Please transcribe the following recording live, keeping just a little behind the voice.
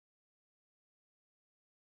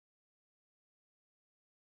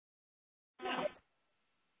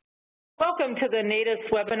welcome to the Natus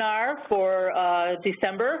webinar for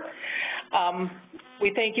December.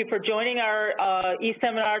 We thank you for joining our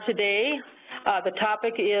e-seminar today. The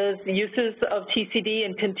topic is uses of TCD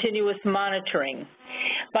and continuous monitoring.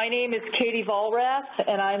 My name is Katie Vollrath,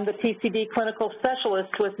 and I'm the TCD Clinical Specialist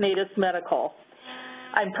with Natus Medical.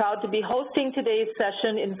 I'm proud to be hosting today's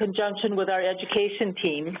session in conjunction with our education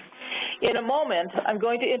team. In a moment, I'm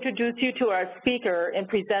going to introduce you to our speaker and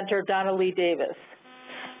presenter, Donna Lee Davis.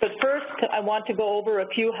 But first, I want to go over a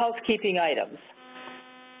few housekeeping items.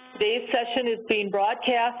 Today's session is being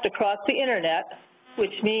broadcast across the internet, which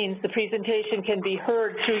means the presentation can be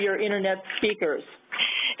heard through your internet speakers.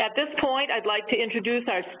 At this point, I'd like to introduce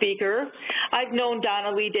our speaker. I've known Donna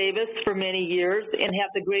Lee Davis for many years and have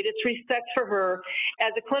the greatest respect for her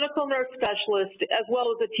as a clinical nurse specialist as well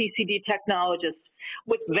as a TCD technologist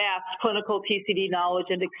with vast clinical TCD knowledge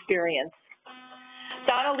and experience.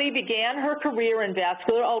 Donna Lee began her career in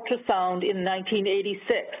vascular ultrasound in 1986.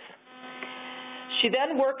 She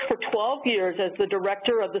then worked for 12 years as the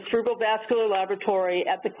director of the cerebrovascular laboratory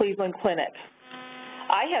at the Cleveland Clinic.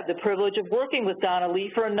 I had the privilege of working with Donna Lee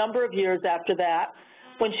for a number of years after that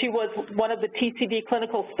when she was one of the TCD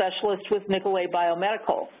clinical specialists with Nicolay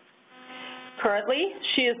Biomedical. Currently,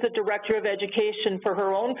 she is the director of education for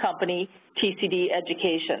her own company, TCD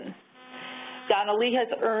Education. Donna Lee has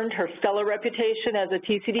earned her stellar reputation as a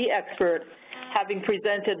TCD expert, having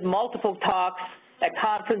presented multiple talks at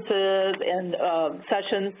conferences and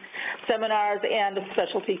sessions, seminars, and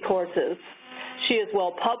specialty courses. She is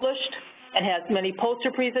well published and has many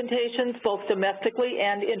poster presentations both domestically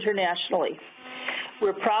and internationally.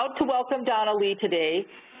 We're proud to welcome Donna Lee today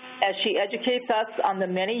as she educates us on the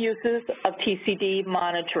many uses of TCD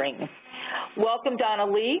monitoring. Welcome, Donna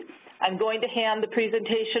Lee. I'm going to hand the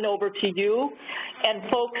presentation over to you. And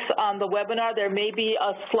folks on the webinar, there may be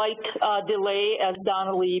a slight delay as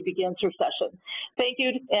Donna Lee begins her session. Thank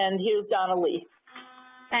you, and here's Donna Lee.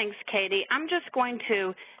 Thanks, Katie. I'm just going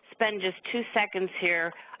to spend just 2 seconds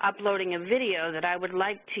here uploading a video that I would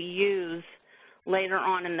like to use later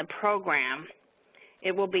on in the program.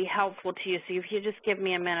 It will be helpful to you, so if you just give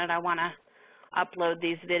me a minute, I want to upload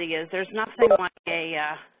these videos. There's nothing like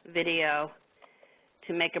a video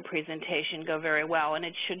to make a presentation go very well, and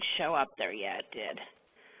it should show up there. Yeah, it did.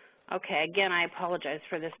 Okay, again, I apologize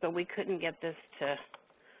for this, but we couldn't get this to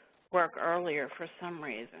work earlier for some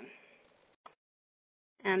reason.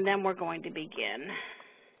 And then we're going to begin,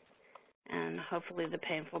 and hopefully the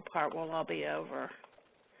painful part will all be over.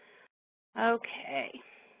 Okay.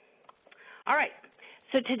 All right,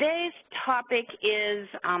 so today's topic is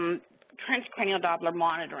transcranial Doppler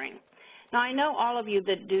monitoring. Now, I know all of you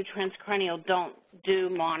that do transcranial don't do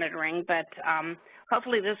monitoring, but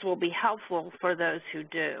hopefully this will be helpful for those who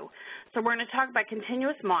do. So we're going to talk about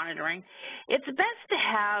continuous monitoring. It's best to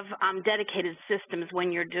have dedicated systems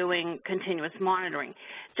when you're doing continuous monitoring,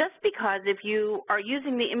 just because if you are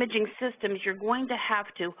using the imaging systems, you're going to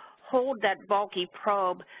have to hold that bulky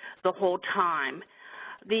probe the whole time.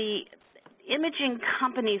 The imaging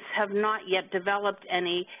companies have not yet developed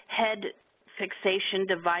any head fixation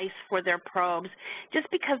device for their probes, just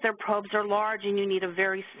because their probes are large and you need a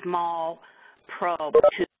very small probe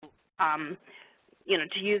to,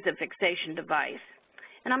 to use a fixation device.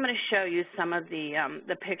 And I'm going to show you some of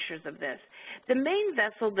the pictures of this. The main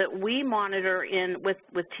vessel that we monitor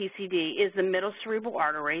with TCD is the middle cerebral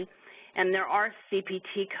artery, and there are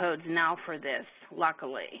CPT codes now for this,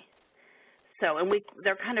 luckily. So, and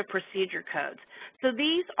they're kind of procedure codes. So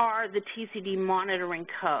these are the TCD monitoring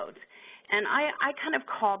codes. And I kind of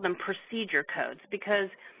call them procedure codes because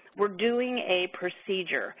we're doing a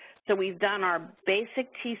procedure. So we've done our basic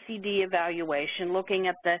TCD evaluation, looking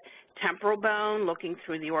at the temporal bone, looking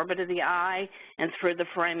through the orbit of the eye, and through the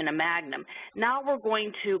foramina magnum. Now we're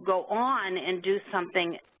going to go on and do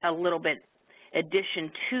something a little bit addition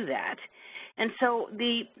to that. And so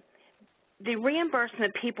the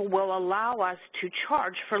reimbursement people will allow us to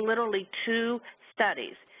charge for literally 2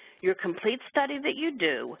 studies, your complete study that you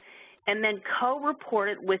do, and then co-report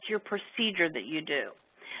it with your procedure that you do.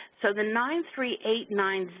 So the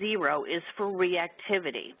 93890 is for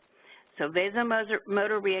reactivity. So vasomotor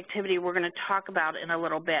reactivity we're going to talk about in a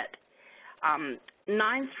little bit.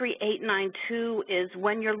 93892 is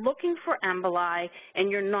when you're looking for emboli and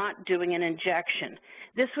you're not doing an injection.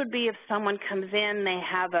 This would be if someone comes in, they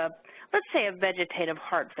have let's say a vegetative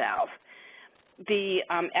heart valve. The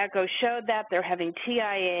echo showed that they're having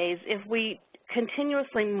TIAs. If we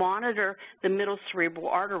continuously monitor the middle cerebral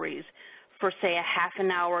arteries for, say, a half an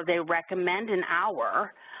hour, they recommend an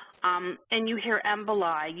hour, and you hear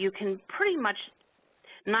emboli, you can pretty much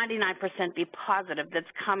 99% be positive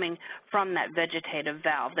that's coming from that vegetative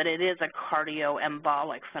valve, that it is a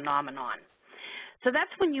cardioembolic phenomenon. So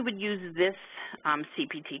that's when you would use this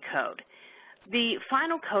CPT code. The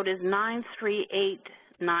final code is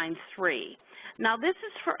 93893. Now, this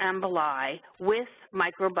is for emboli with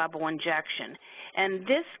microbubble injection, and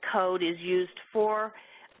this code is used for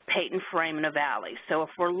patent foramen ovale. So if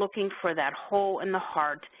we're looking for that hole in the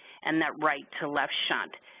heart and that right to left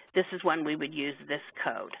shunt, this is when we would use this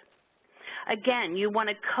code. Again, you want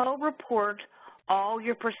to co-report all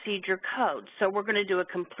your procedure codes. So we're going to do a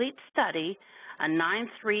complete study, a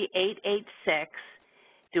 93886,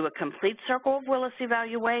 do a complete circle of Willis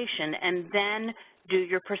evaluation, and then do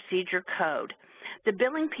your procedure code. The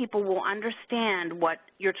billing people will understand what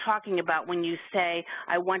you're talking about when you say,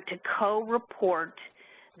 I want to co-report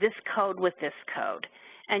this code with this code.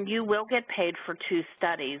 And you will get paid for 2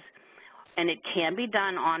 studies, and it can be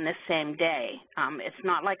done on the same day. It's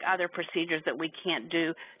not like other procedures that we can't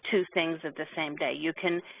do 2 things at the same day. You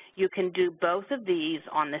can do both of these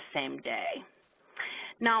on the same day.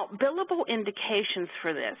 Now, billable indications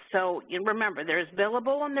for this. So remember, there's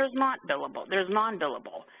billable and there's not billable. There's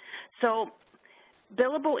non-billable. So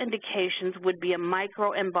billable indications would be a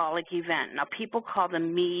microembolic event. Now, people call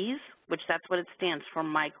them MEES, which that's what it stands for,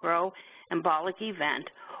 microembolic event,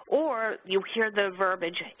 or you hear the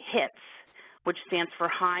verbiage HITS, which stands for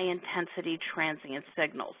high-intensity transient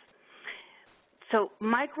signals. So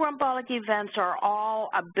microembolic events are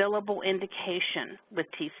all a billable indication with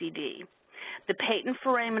TCD. The patent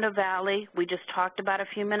foramen ovale we just talked about a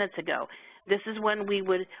few minutes ago. This is when we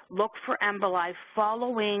would look for emboli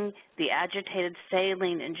following the agitated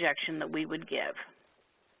saline injection that we would give.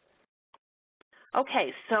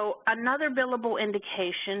 Okay, so another billable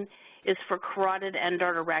indication is for carotid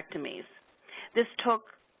endarterectomies. This took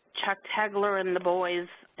Chuck Tegler and the boys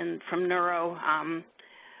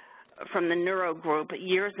from the neuro group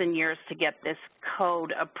years and years to get this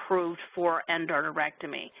code approved for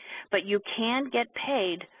endarterectomy. But you can get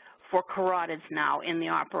paid for carotids now in the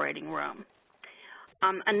operating room.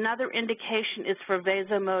 Another indication is for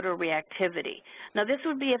vasomotor reactivity. Now, this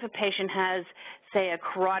would be if a patient has, say, a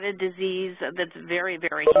carotid disease that's very,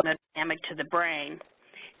 very hemodynamic to the brain,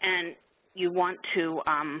 and you want to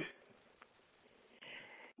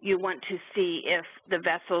see if the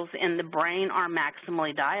vessels in the brain are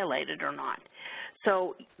maximally dilated or not.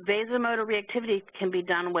 So vasomotor reactivity can be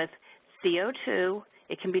done with CO2,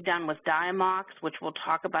 it can be done with Diamox, which we'll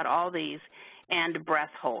talk about all these, and breath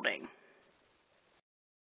holding.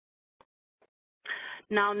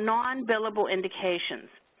 Now, non-billable indications.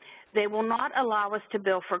 They will not allow us to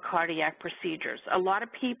bill for cardiac procedures. A lot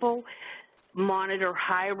of people monitor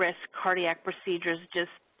high-risk cardiac procedures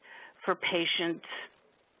just for patient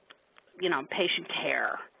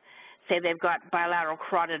care. Say they've got bilateral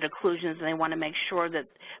carotid occlusions and they want to make sure that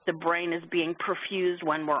the brain is being perfused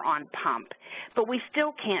when we're on pump. But we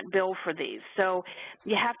still can't bill for these. So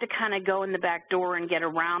you have to kind of go in the back door and get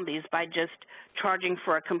around these by just charging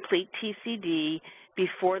for a complete TCD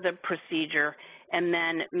before the procedure, and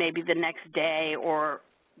then maybe the next day or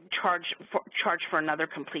charge for another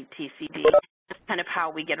complete TCD. That's kind of how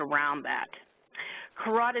we get around that.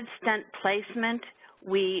 Carotid stent placement,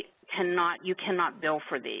 you cannot bill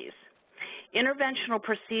for these. Interventional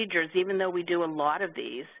procedures, even though we do a lot of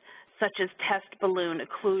these, such as test balloon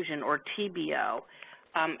occlusion or TBO,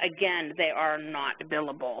 again, they are not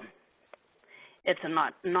billable. It's a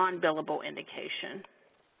non-billable indication.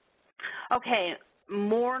 Okay,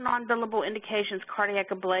 more non-billable indications, cardiac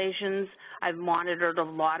ablations. I've monitored a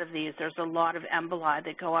lot of these. There's a lot of emboli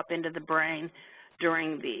that go up into the brain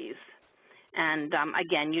during these. And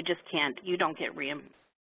again, you don't get reimbursed.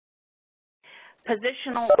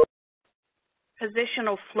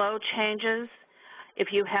 Positional flow changes.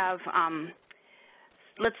 If you have,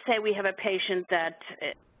 let's say we have a patient that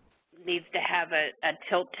needs to have a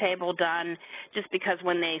tilt table done, just because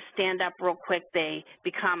when they stand up real quick, they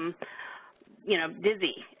become,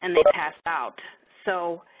 dizzy and they pass out.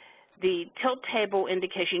 So the tilt table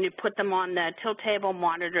indication, you put them on the tilt table,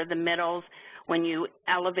 monitor the middles. When you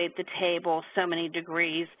elevate the table so many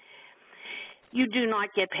degrees, you do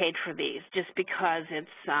not get paid for these just because it's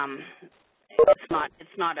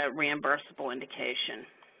not a reimbursable indication.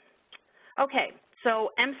 Okay,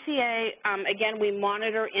 so MCA, again, we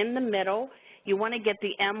monitor in the middle. You want to get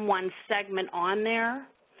the M1 segment on there.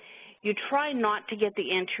 You try not to get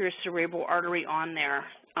the anterior cerebral artery on there,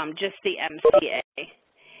 just the MCA.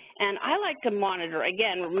 And I like to monitor,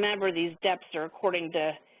 again, remember these depths are according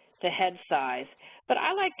to head size, but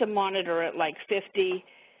I like to monitor at like 50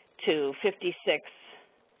 to 56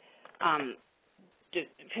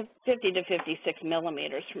 50 to 56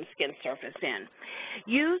 millimeters from skin surface in.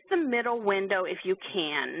 Use the middle window if you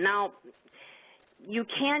can. Now, you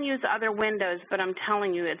can use other windows, but I'm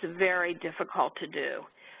telling you it's very difficult to do.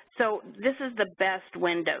 So this is the best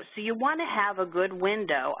window. So you want to have a good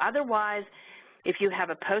window. Otherwise, if you have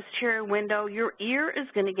a posterior window, your ear is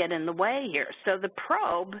going to get in the way here. So the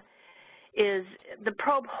probe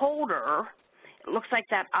holder. It looks like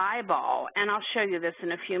that eyeball, and I'll show you this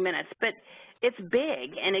in a few minutes, but it's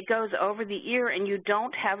big and it goes over the ear and you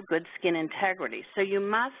don't have good skin integrity. So you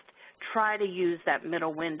must try to use that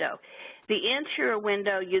middle window. The anterior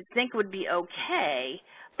window you'd think would be okay,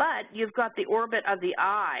 but you've got the orbit of the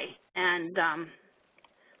eye, and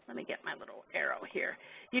let me get my little arrow here.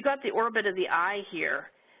 You've got the orbit of the eye here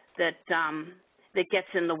that gets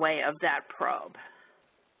in the way of that probe.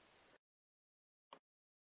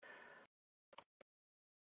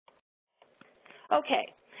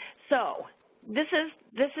 Okay, so this is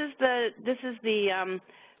the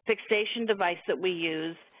fixation device that we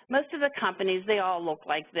use. Most of the companies, they all look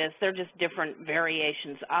like this. They're just different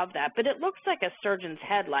variations of that, but it looks like a surgeon's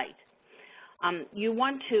headlight. You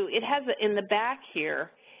want to, it has in the back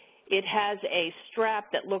here, it has a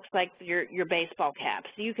strap that looks like your baseball cap,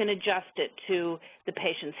 so you can adjust it to the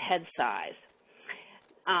patient's head size.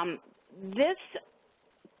 This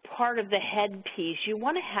part of the headpiece you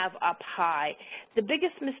want to have up high. The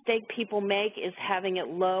biggest mistake people make is having it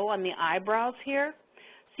low on the eyebrows here.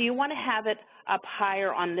 So you want to have it up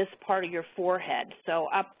higher on this part of your forehead. So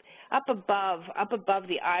up above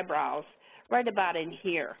the eyebrows, right about in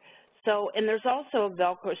here. So, and there's also a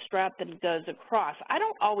Velcro strap that goes across. I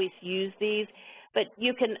don't always use these, but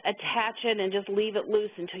you can attach it and just leave it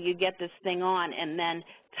loose until you get this thing on and then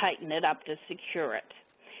tighten it up to secure it.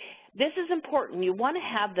 This is important. You want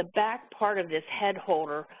to have the back part of this head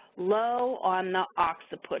holder low on the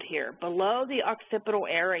occiput here, below the occipital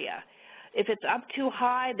area. If it's up too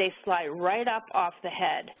high, they slide right up off the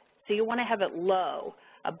head. So you want to have it low,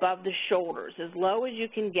 above the shoulders, as low as you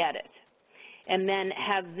can get it. And then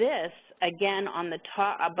have this, again, on the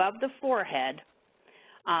top, above the forehead,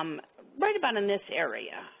 right about in this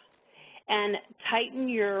area. And tighten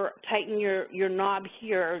your knob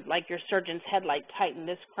here, like your surgeon's headlight. Tighten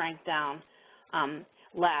this crank down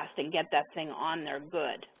last and get that thing on there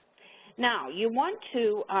good. Now, you want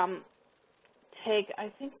to take, I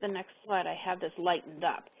think the next slide I have this lightened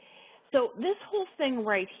up. So this whole thing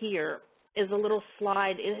right here is a little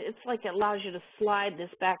slide. It's like it allows you to slide this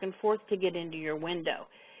back and forth to get into your window.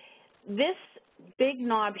 This big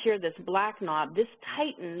knob here, this black knob, this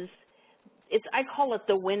tightens. I call it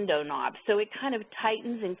the window knob, so it kind of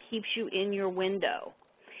tightens and keeps you in your window.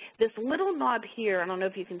 This little knob here, I don't know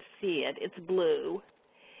if you can see it, it's blue.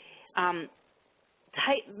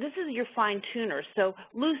 This is your fine tuner, so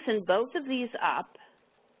loosen both of these up,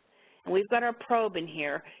 and we've got our probe in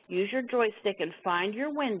here. Use your joystick and find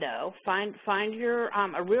your window, find your,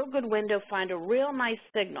 a real good window, find a real nice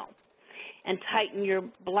signal, and tighten your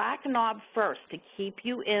black knob first to keep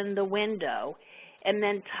you in the window, and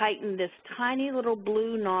then tighten this tiny little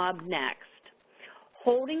blue knob next,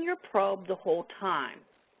 holding your probe the whole time.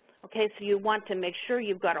 Okay, so you want to make sure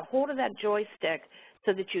you've got a hold of that joystick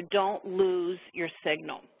so that you don't lose your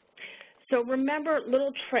signal. So remember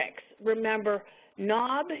little tricks. Remember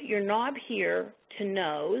your knob here to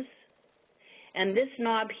nose, and this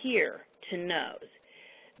knob here to nose.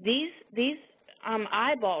 These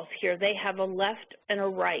eyeballs here, they have a left and a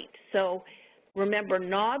right. So remember,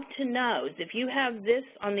 knob to nose. If you have this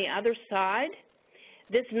on the other side,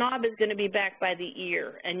 this knob is going to be back by the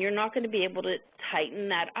ear, and you're not going to be able to tighten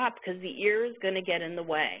that up because the ear is going to get in the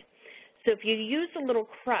way. So if you use a little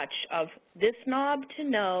crutch of this knob to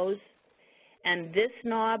nose and this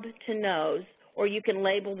knob to nose, or you can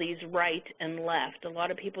label these right and left. A lot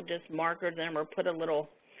of people just marker them or put a little,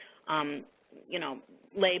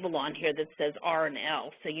 label on here that says R and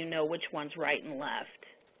L, so you know which one's right and left.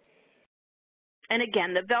 And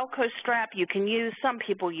again, the Velcro strap you can use. Some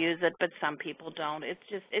people use it, but some people don't. It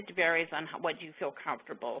varies on what you feel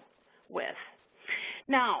comfortable with.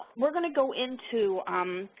 Now, we're going to go into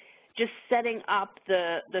just setting up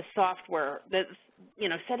the software,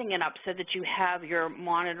 setting it up so that you have your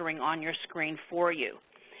monitoring on your screen for you.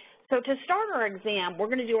 So to start our exam, we're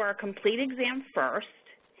going to do our complete exam first,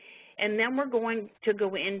 and then we're going to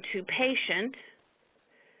go into patient,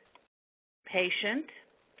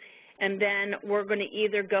 and then we're going to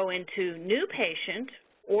either go into new patient,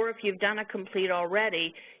 or if you've done a complete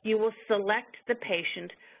already, you will select the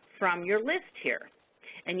patient from your list here.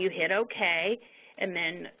 And you hit OK, and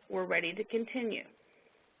then we're ready to continue.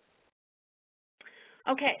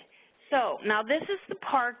 Okay, So now this is the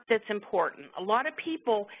part that's important. A lot of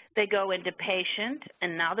people, they go into patient,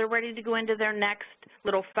 and now they're ready to go into their next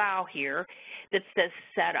little file here that says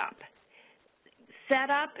setup.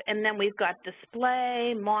 Setup, and then we've got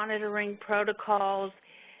display, monitoring, protocols.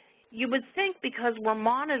 You would think because we're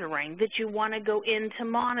monitoring that you want to go into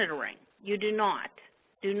monitoring. You do not.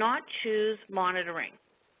 Do not choose monitoring.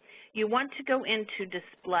 You want to go into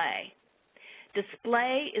display.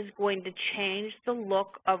 Display is going to change the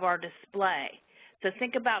look of our display. So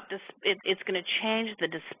think about this, it's going to change the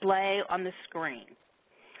display on the screen.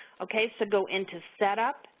 Okay, so go into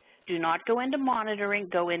setup, do not go into monitoring,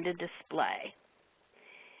 go into display.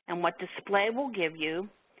 And what display will give you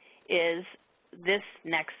is this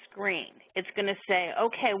next screen. It's going to say,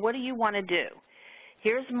 okay, what do you want to do?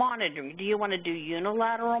 Here's monitoring. Do you want to do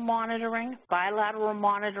unilateral monitoring, bilateral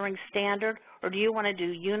monitoring standard, or do you want to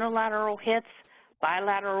do unilateral hits,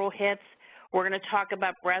 bilateral hits? We're going to talk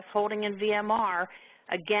about breath holding in VMR.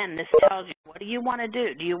 Again, this tells you, what do you want to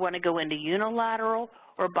do? Do you want to go into unilateral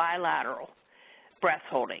or bilateral breath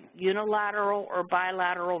holding, unilateral or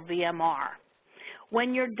bilateral VMR?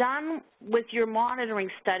 When you're done with your monitoring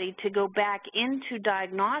study to go back into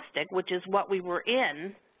diagnostic, which is what we were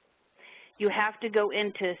in, you have to go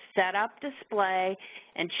into setup display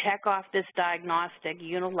and check off this diagnostic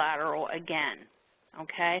unilateral again,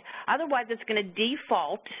 okay? Otherwise, it's going to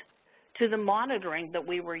default to the monitoring that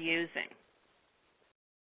we were using.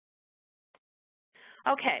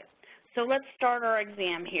 Okay, so let's start our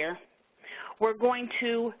exam here. We're going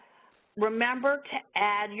to remember to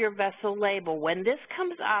add your vessel label. When this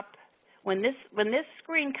comes up, when this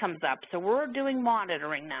screen comes up, so we're doing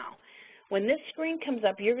monitoring now. When this screen comes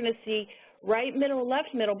up, you're going to see right middle, left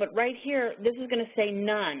middle, but right here, this is going to say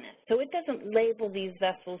none. So it doesn't label these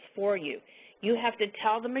vessels for you. You have to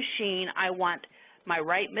tell the machine, I want my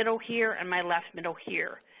right middle here and my left middle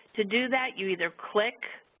here. To do that, you either click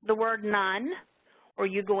the word none or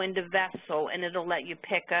you go into vessel and it'll let you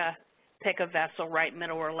pick a vessel, right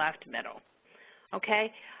middle or left middle.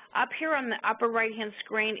 Okay? Up here on the upper right-hand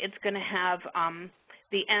screen, it's going to have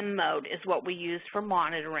the M mode is what we use for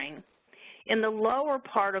monitoring. In the lower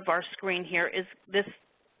part of our screen here is this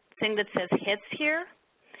thing that says hits here.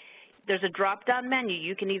 There's a drop-down menu.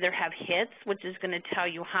 You can either have hits, which is going to tell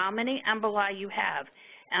you how many emboli you have.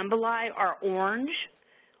 Emboli are orange,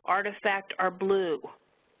 artifact are blue.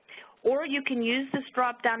 Or you can use this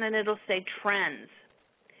drop-down and it'll say trends.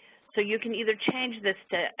 So you can either change this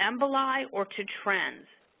to emboli or to trends.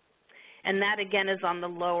 And that, again, is on the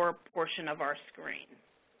lower portion of our screen.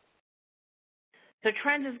 So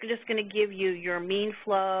trends is just going to give you your mean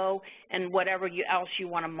flow and whatever else you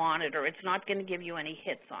want to monitor. It's not going to give you any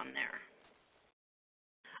hits on there.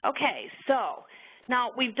 Okay, so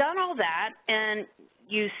now we've done all that, and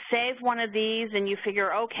you save one of these and you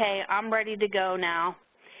figure, okay, I'm ready to go now.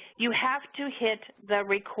 You have to hit the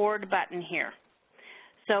record button here.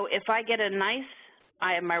 So if I get a nice,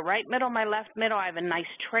 I have my right middle, my left middle, I have a nice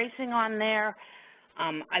tracing on there.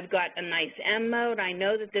 I've got a nice M mode. I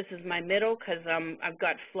know that this is my middle because I've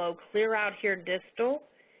got flow clear out here distal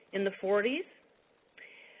in the 40s.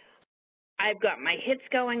 I've got my hits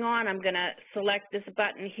going on. I'm going to select this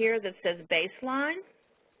button here that says baseline.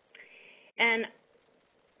 And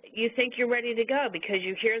you think you're ready to go because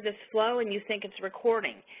you hear this flow and you think it's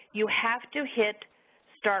recording. You have to hit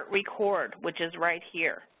start record, which is right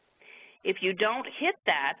here. If you don't hit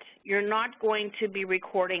that, you're not going to be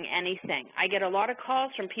recording anything. I get a lot of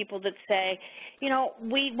calls from people that say, you know,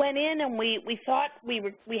 we went in and we thought we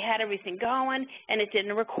had everything going and it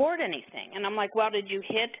didn't record anything. And I'm like, well, did you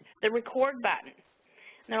hit the record button?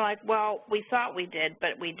 And they're like, well, we thought we did,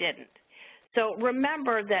 but we didn't. So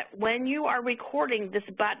remember that when you are recording, this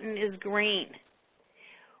button is green.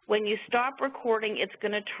 When you stop recording, it's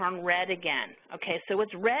going to turn red again. Okay, so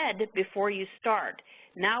it's red before you start.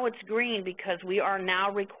 Now it's green because we are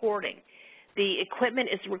now recording. The equipment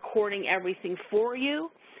is recording everything for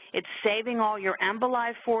you. It's saving all your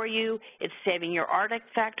emboli for you. It's saving your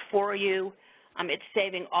artifact for you. It's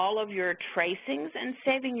saving all of your tracings and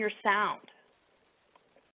saving your sound.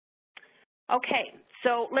 Okay,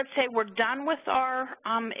 so let's say we're done with our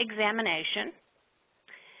examination.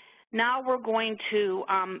 Now we're going to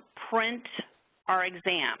print our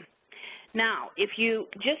exam. Now, if you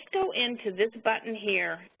just go into this button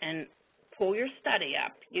here and pull your study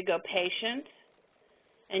up, you go patient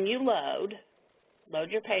and you load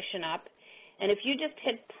your patient up, and if you just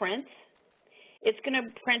hit print, it's going to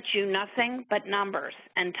print you nothing but numbers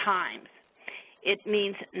and times. It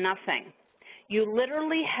means nothing. You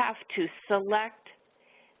literally have to select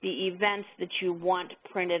the events that you want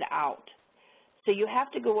printed out. So you have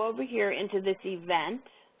to go over here into this event,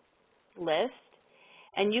 list,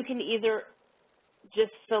 and you can either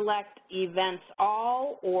just select events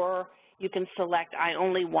all, or you can select I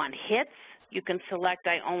only want hits. You can select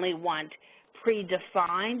I only want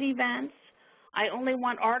predefined events. I only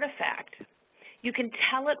want artifact. You can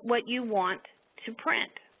tell it what you want to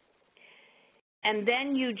print. And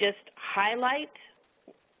then you just highlight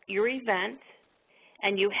your event,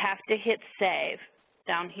 and you have to hit save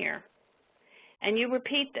down here. And you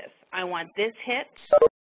repeat this. I want this hit,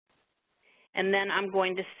 and then I'm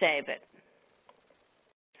going to save it.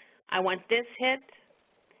 I want this hit,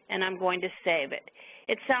 and I'm going to save it.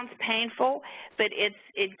 It sounds painful, but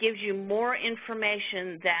it gives you more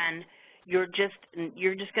information than you're just going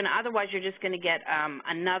to, otherwise you're just going to get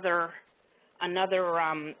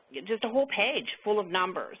just a whole page full of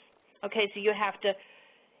numbers. Okay, so you have to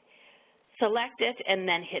select it and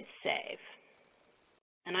then hit save.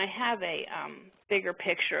 And I have a bigger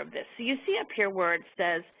picture of this. So you see up here where it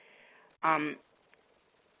says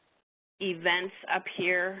events up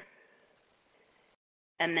here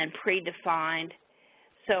and then predefined.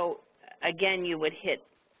 So again, you would hit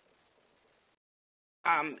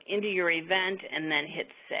into your event and then hit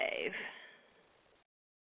save.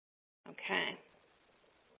 Okay.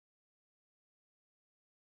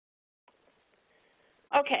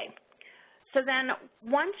 Okay. So then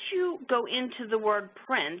once you go into the word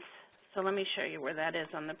print, so let me show you where that is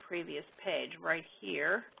on the previous page, right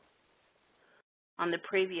here. On the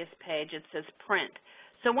previous page it says print.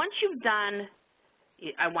 So once you've done,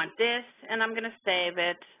 I want this and I'm going to save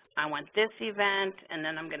it. I want this event and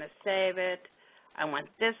then I'm going to save it. I want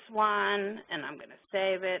this one and I'm going to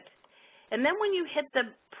save it. And then when you hit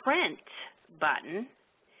the print button,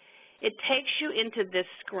 it takes you into this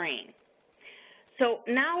screen. So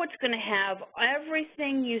now it's going to have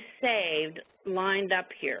everything you saved lined up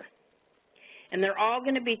here. And they're all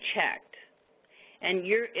going to be checked. And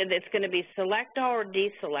it's going to be select all or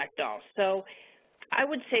deselect all. So I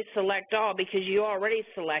would say select all because you already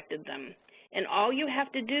selected them. And all you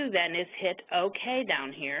have to do then is hit OK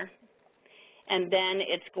down here. And then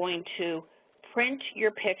it's going to print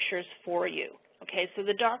your pictures for you. Okay, so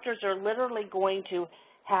the doctors are literally going to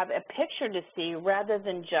have a picture to see rather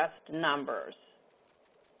than just numbers.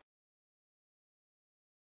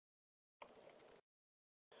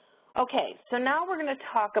 Okay, so now we're going to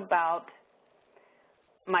talk about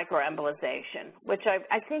microembolization, which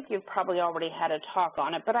I think you've probably already had a talk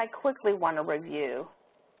on it, but I quickly want to review.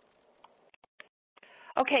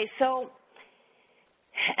 Okay, so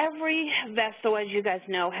every vessel, as you guys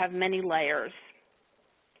know, have many layers.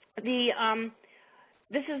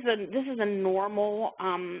 This is a normal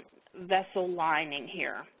vessel lining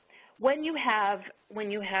here. When you have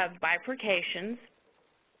bifurcations,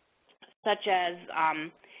 such as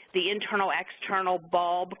the internal-external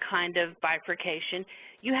bulb kind of bifurcation,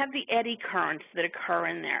 you have the eddy currents that occur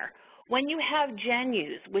in there. When you have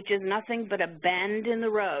genus, which is nothing but a bend in the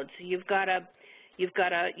road, so you've got a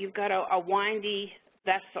windy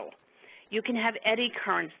vessel, you can have eddy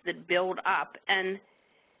currents that build up, and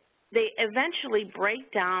they eventually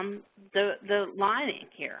break down the lining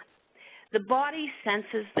here. The body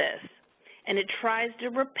senses this, and it tries to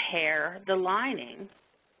repair the lining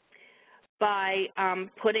by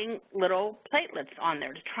putting little platelets on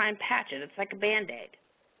there to try and patch it. It's like a Band-Aid.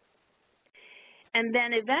 And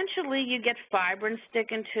then eventually you get fibrin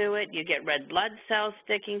sticking to it, you get red blood cells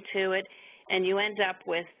sticking to it, and you end up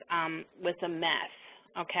with a mess,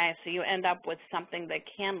 okay? So you end up with something that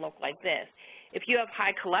can look like this. If you have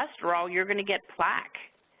high cholesterol, you're going to get plaque,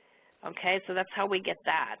 okay? So that's how we get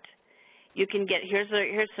that. You can get, here's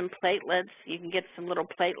some platelets. You can get some little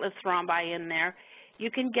platelets thrombi in there. You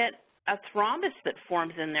can get a thrombus that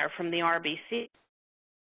forms in there from the RBC.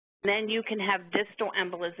 Then you can have distal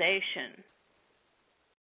embolization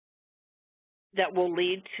that will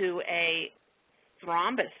lead to a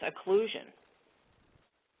thrombus occlusion.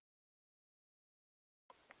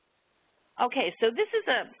 Okay, so this is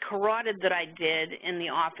a carotid that I did in the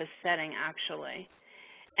office setting, actually.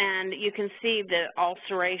 And you can see the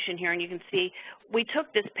ulceration here, and you can see we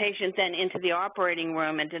took this patient then into the operating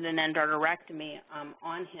room and did an endarterectomy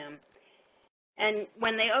on him. And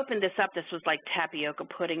when they opened this up, this was like tapioca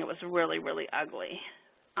pudding. It was really, really ugly.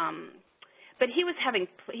 But he was having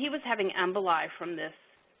emboli from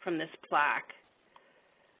this plaque.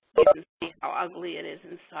 You can see how ugly it is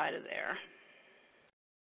inside of there.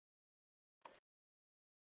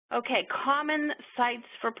 Okay, common sites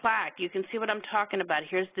for plaque. You can see what I'm talking about.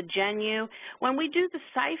 Here's the genu. When we do the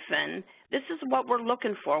siphon, this is what we're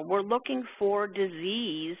looking for. We're looking for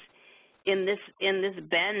disease in this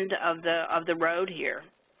bend of the road here.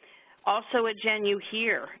 Also a genu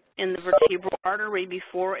here in the vertebral artery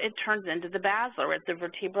before it turns into the basilar at the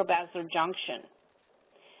vertebro-basilar junction.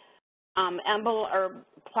 Or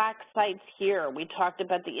plaque sites here. We talked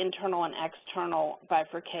about the internal and external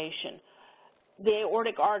bifurcation. The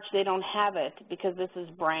aortic arch, they don't have it because this is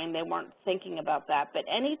brain. They weren't thinking about that. But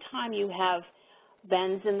anytime you have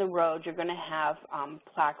bends in the road, you're going to have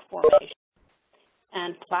plaque formation.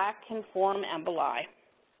 And plaque can form emboli.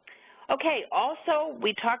 Okay, also,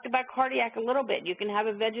 we talked about cardiac a little bit. You can have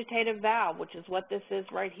a vegetative valve, which is what this is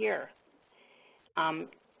right here.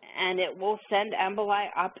 And it will send emboli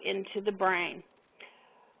up into the brain.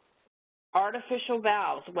 Artificial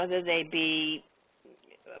valves, whether they be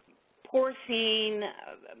porcine,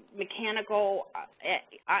 mechanical,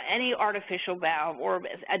 any artificial valve or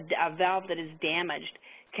a valve that is damaged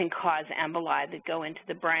can cause emboli that go into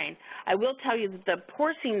the brain. I will tell you that the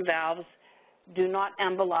porcine valves do not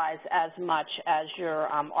embolize as much as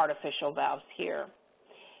your artificial valves here.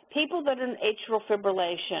 People that are in atrial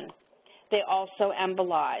fibrillation, they also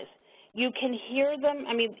embolize. You can hear them,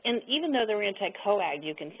 I mean, and even though they're anticoag,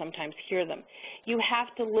 you can sometimes hear them. You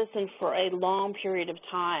have to listen for a long period of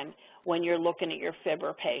time when you're looking at your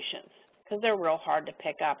fibr patients because they're real hard to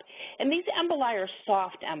pick up. And these emboli are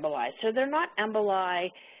soft emboli, so they're not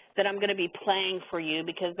emboli that I'm going to be playing for you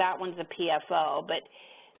because that one's a PFO, but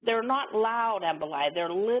they're not loud emboli. They're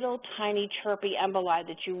little, tiny, chirpy emboli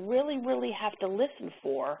that you really, really have to listen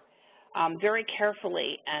for very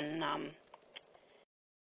carefully and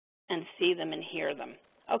see them and hear them.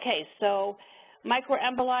 Okay, so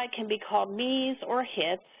microemboli can be called MEs or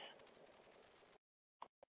hits.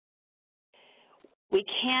 We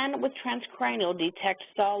can, with transcranial, detect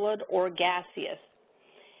solid or gaseous.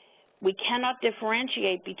 We cannot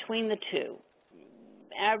differentiate between the two.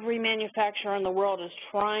 Every manufacturer in the world is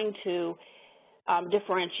trying to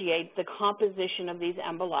differentiate the composition of these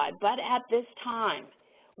emboli, but at this time,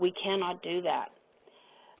 we cannot do that.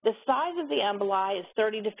 The size of the emboli is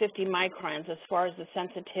 30 to 50 microns as far as the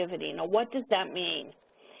sensitivity. Now, what does that mean?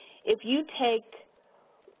 If you take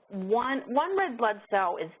one red blood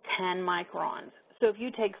cell is 10 microns. So if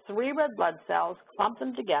you take 3 red blood cells, clump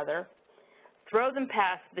them together, throw them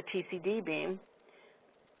past the TCD beam,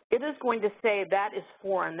 it is going to say that is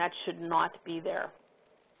foreign, that should not be there.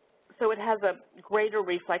 So it has a greater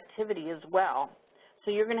reflectivity as well.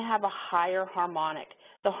 So you're going to have a higher harmonic.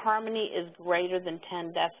 The harmony is greater than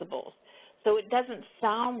 10 decibels. So it doesn't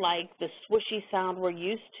sound like the swishy sound we're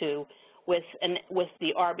used to with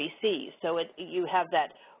the RBC. So you have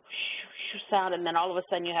that sound, and then all of a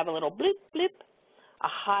sudden you have a little blip, blip, a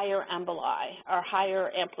higher emboli, or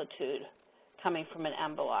higher amplitude coming from an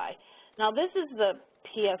emboli. Now this is the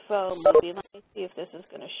PFO movie. Let me see if this is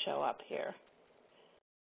going to show up here.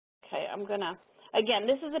 Okay, I'm going to, again,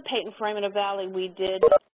 this is a patent foramen valley we did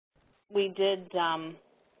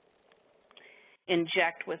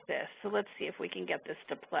inject with this. So let's see if we can get this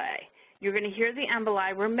to play. You're going to hear the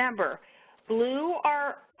emboli. Remember, blue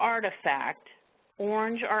are artifact,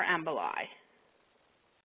 orange are emboli.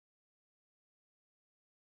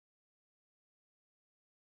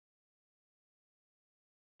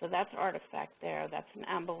 So that's artifact there. That's an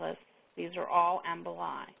embolus. These are all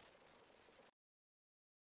emboli.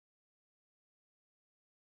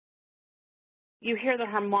 You hear the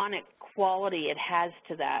harmonic quality it has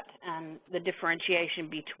to that and the differentiation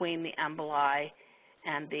between the emboli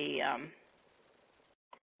and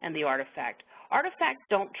the artifact. Artifacts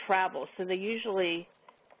don't travel, so they usually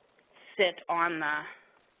sit on the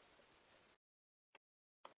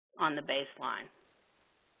baseline.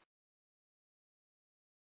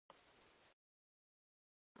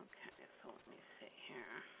 Okay, so let me see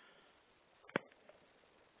here.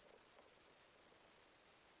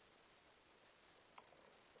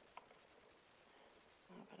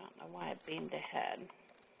 I don't know why it beamed ahead.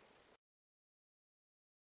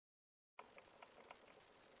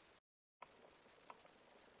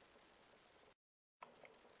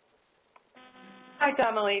 Hi,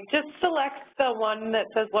 Donnelly. Just select the one that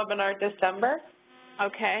says webinar December.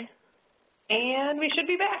 Okay. And we should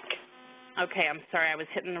be back. Okay, I'm sorry. I was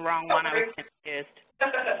hitting the wrong one. I was confused.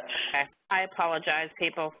 Okay. I apologize,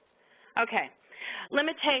 people. Okay.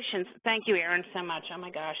 Limitations. Thank you, Erin, so much. Oh,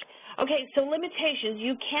 my gosh. Okay, so limitations.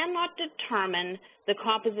 You cannot determine the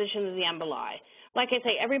composition of the emboli. Like I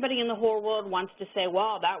say, everybody in the whole world wants to say,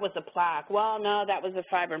 well, that was a plaque. Well, no, that was a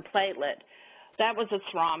fibrin platelet. That was a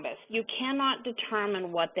thrombus. You cannot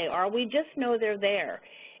determine what they are. We just know they're there.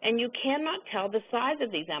 And you cannot tell the size of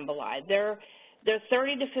these emboli. They're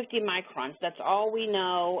 30 to 50 microns. That's all we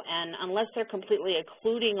know. And unless they're completely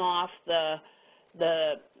occluding off the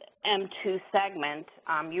M2 segment,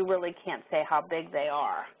 you really can't say how big they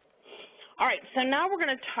are. All right, so now we're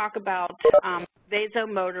going to talk about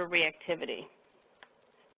vasomotor reactivity.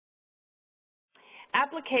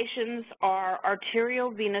 Applications are arterial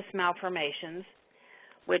venous malformations,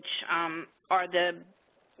 which are the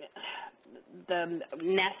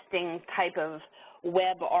nesting type of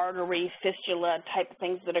web artery, fistula type of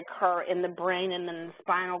things that occur in the brain and in the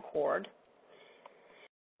spinal cord.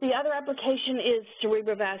 The other application is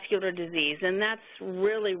cerebrovascular disease, and that's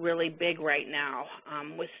really, really big right now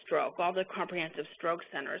with stroke, all the comprehensive stroke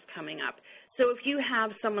centers coming up. So if you have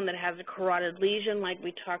someone that has a carotid lesion like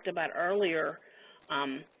we talked about earlier,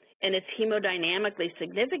 and it's hemodynamically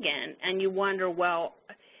significant, and you wonder, well,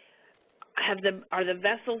 are the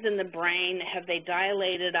vessels in the brain, have they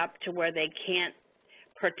dilated up to where they can't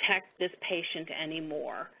protect this patient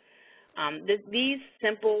anymore? These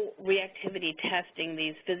simple reactivity testing,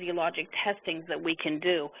 these physiologic testings that we can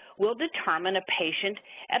do, will determine a patient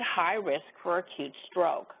at high risk for acute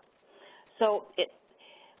stroke. So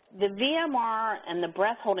the VMR and the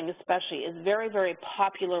breath holding especially is very, very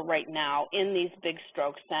popular right now in these big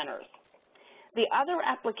stroke centers. The other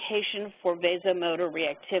application for vasomotor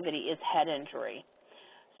reactivity is head injury.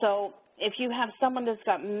 So if you have someone that's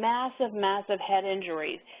got massive, massive head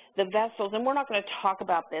injuries, the vessels, and we're not going to talk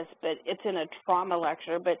about this, but it's in a trauma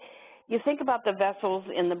lecture, but you think about the vessels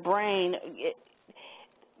in the brain,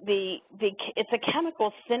 it's a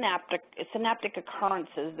chemical synaptic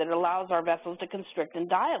occurrences that allows our vessels to constrict and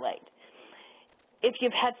dilate. If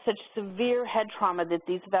you've had such severe head trauma that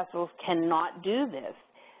these vessels cannot do this,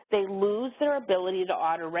 they lose their ability to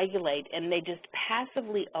autoregulate, and they just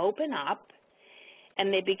passively open up,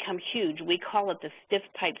 and they become huge. We call it the stiff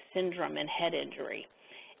pipe syndrome in head injury.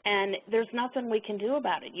 And there's nothing we can do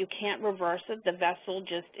about it. You can't reverse it. The vessel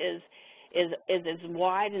just is as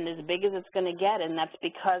wide and as big as it's going to get, and that's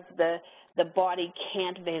because the body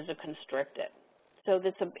can't vasoconstrict it. So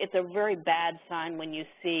it's a very bad sign when you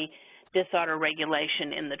see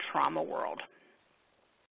dysautoregulation in the trauma world.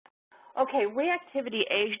 Okay, reactivity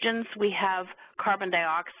agents, we have carbon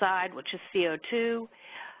dioxide, which is CO2.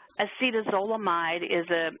 Acetazolamide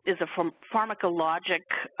is a pharmacologic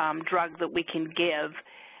drug that we can give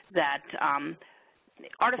that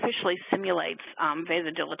artificially simulates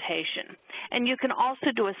vasodilatation. And you can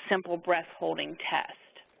also do a simple breath holding test,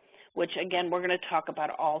 which again, we're going to talk about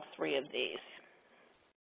all three of these.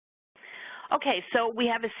 Okay, so we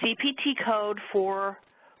have a CPT code for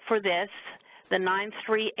this. The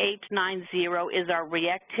 93890 is our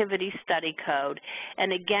reactivity study code.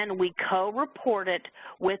 And again, we co-report it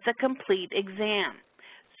with a complete exam.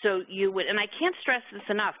 So you would, and I can't stress this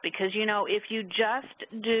enough because, you know, if you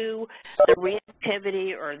just do the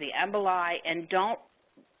reactivity or the emboli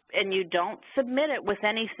and you don't submit it with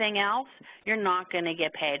anything else, you're not going to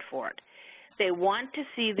get paid for it. They want to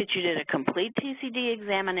see that you did a complete TCD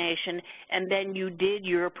examination and then you did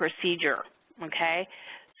your procedure, okay?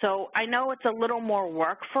 So I know it's a little more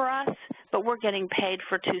work for us, but we're getting paid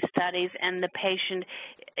for 2 studies, and the patient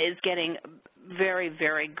is getting very,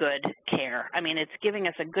 very good care. I mean, it's giving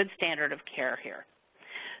us a good standard of care here.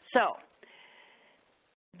 So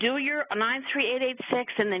do your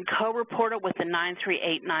 93886 and then co-report it with the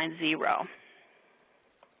 93890.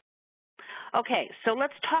 Okay, so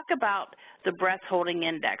let's talk about the breath holding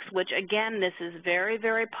index, which again, this is very,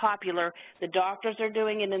 very popular. The doctors are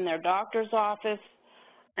doing it in their doctor's office.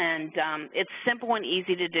 And it's simple and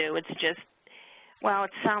easy to do. It's just, well,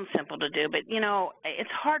 it sounds simple to do, but, you know, it's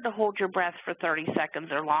hard to hold your breath for 30 seconds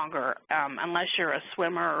or longer unless you're a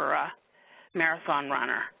swimmer or a marathon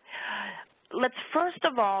runner. Let's first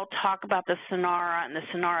of all talk about the Sonara and the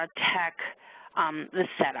Sonara Tech, the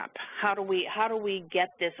setup. How do we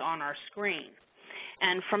get this on our screen?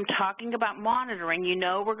 And from talking about monitoring, you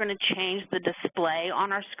know we're going to change the display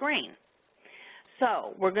on our screen.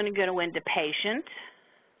 So we're going to go into patient,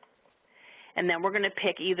 and then we're going to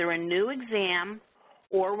pick either a new exam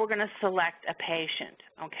or we're going to select a patient,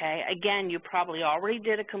 okay? Again, you probably already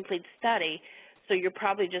did a complete study, so you're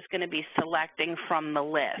probably just going to be selecting from the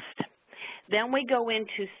list. Then we go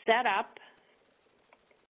into setup,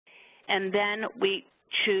 and then we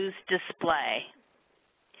choose display.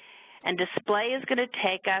 And display is going to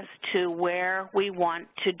take us to where we want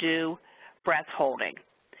to do breath holding.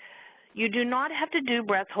 You do not have to do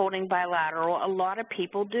breath holding bilateral. A lot of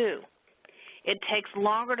people do. It takes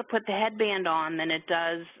longer to put the headband on than it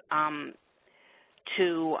does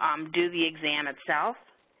to do the exam itself,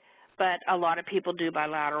 but a lot of people do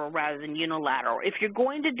bilateral rather than unilateral. If you're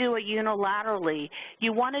going to do it unilaterally,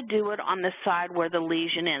 you want to do it on the side where the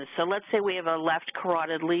lesion is. So let's say we have a left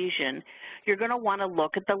carotid lesion. You're going to want to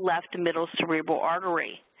look at the left middle cerebral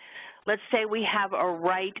artery. let's say we have a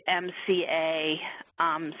right MCA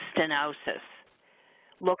stenosis.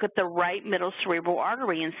 Look at the right middle cerebral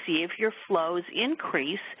artery and see if your flows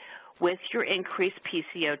increase with your increased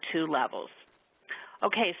PCO2 levels.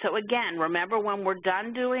 Okay, so again, remember when we're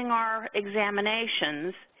done doing our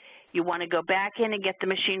examinations, you want to go back in and get the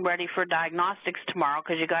machine ready for diagnostics tomorrow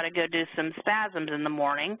because you got to go do some spasms in the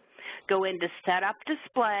morning. Go into setup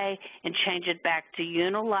display and change it back to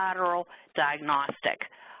unilateral diagnostic.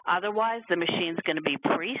 Otherwise, the machine's going to be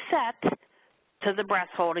preset to the breath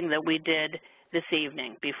holding that we did this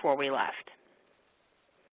evening before we left.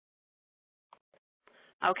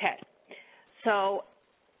 Okay, so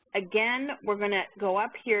again, we're going to go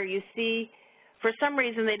up here. You see, for some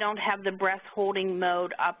reason, they don't have the breath holding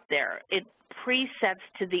mode up there. It presets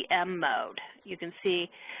to the M mode. You can see.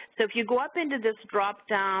 So if you go up into this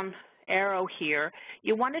drop-down arrow here,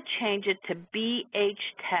 you want to change it to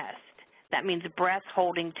BH test. That means breath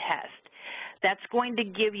holding test. That's going to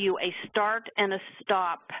give you a start and a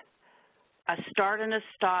stop,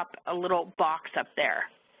 a little box up there.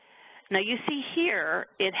 Now you see here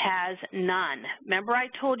it has none. Remember I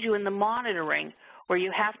told you in the monitoring where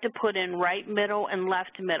you have to put in right middle and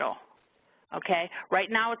left middle. Okay,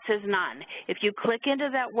 right now it says none. If you click into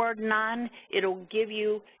that word none, it'll give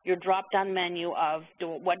you your drop-down menu of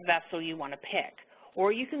what vessel you want to pick.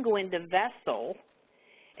 Or you can go into vessel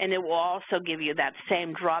and it will also give you that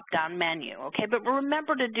same drop-down menu. Okay, but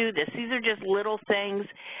remember to do this. These are just little things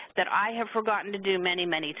that I have forgotten to do many,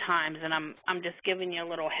 many times, and I'm just giving you a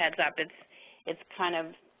little heads up. It's kind of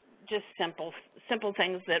just simple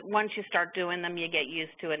things that once you start doing them, you get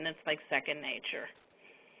used to it, and it's like second nature.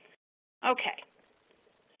 Okay,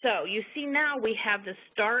 so you see now we have the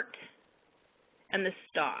start and the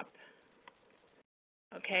stop.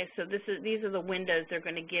 Okay, so these are the windows they're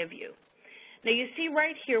going to give you. Now you see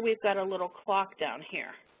right here we've got a little clock down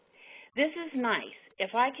here. This is nice.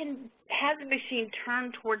 If I can have the machine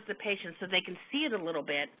turn towards the patient so they can see it a little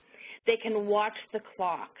bit, they can watch the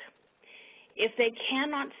clock. If they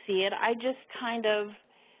cannot see it, I just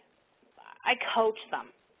I coach them.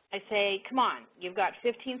 I say, come on, you've got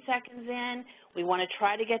 15 seconds in. We want to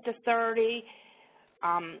try to get to 30.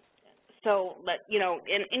 So,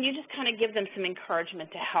 and you just kind of give them some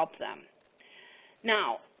encouragement to help them.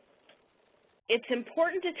 Now, it's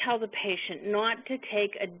important to tell the patient not to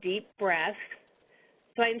take a deep breath.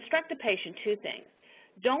 So I instruct the patient two things.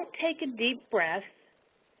 Don't take a deep breath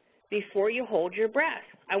before you hold your breath.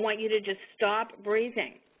 I want you to just stop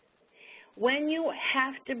breathing. When you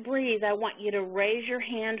have to breathe, I want you to raise your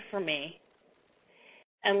hand for me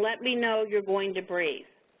and let me know you're going to breathe.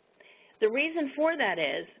 The reason for that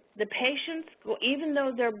is the patients, even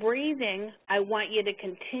though they're breathing, I want you to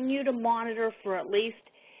continue to monitor for at least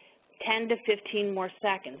 10 to 15 more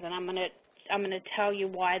seconds, and I'm going to tell you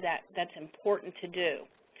why that's important to do.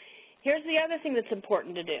 Here's the other thing that's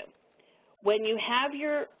important to do. When you have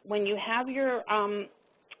your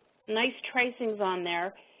nice tracings on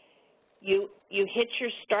there, you hit your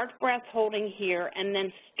start breath holding here and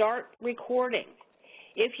then start recording.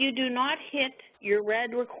 If you do not hit your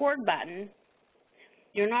red record button,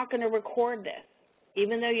 you're not going to record this,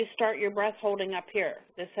 even though you start your breath holding up here.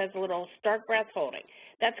 This has a little start breath holding.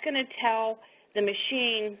 That's going to tell the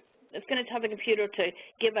machine, it's going to tell the computer to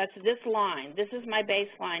give us this line. This is my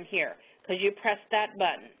baseline here, because you pressed that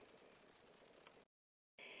button.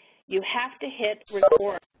 You have to hit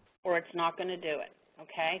record or it's not going to do it,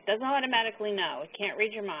 okay? It doesn't automatically know. It can't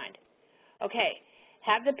read your mind. Okay,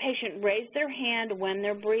 have the patient raise their hand when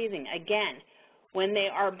they're breathing. Again, when they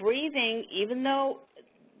are breathing, even though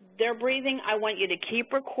they're breathing, I want you to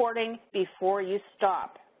keep recording before you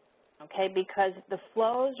stop, okay, because the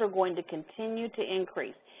flows are going to continue to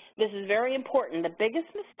increase. This is very important. The biggest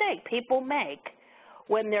mistake people make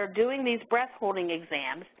when they're doing these breath-holding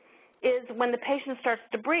exams is when the patient starts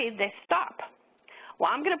to breathe, they stop. Well,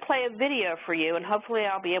 I'm going to play a video for you, and hopefully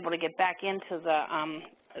I'll be able to get back into the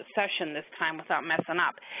session this time without messing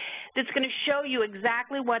up. It's going to show you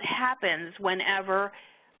exactly what happens whenever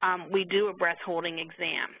we do a breath-holding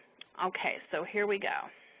exam. Okay, so here we go.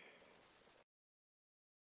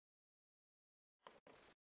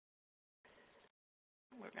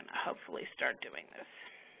 We're going to hopefully start doing this.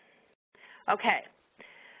 Okay.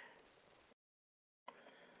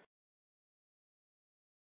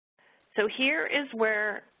 So here is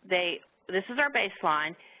where this is our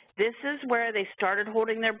baseline. This is where they started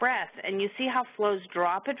holding their breath, and you see how flows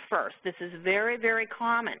drop at first. This is very, very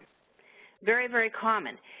common, very, very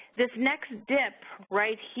common. This next dip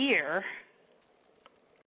right here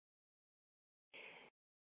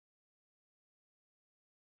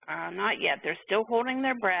not yet. They're still holding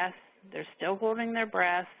their breath. They're still holding their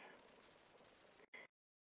breath.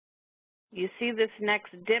 you see this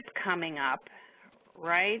next dip coming up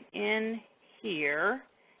right in here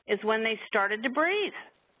is when they started to breathe.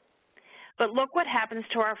 But look what happens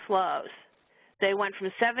to our flows. They went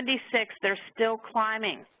from 76, they're still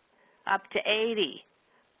climbing, up to 80,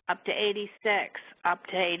 up to 86, up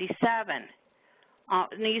to 87. Now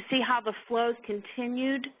you see how the flows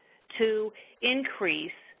continued to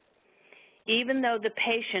increase even though the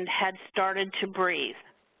patient had started to breathe.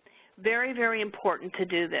 Very, very important to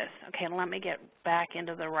do this. Okay, let me get back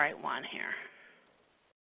into the right one here.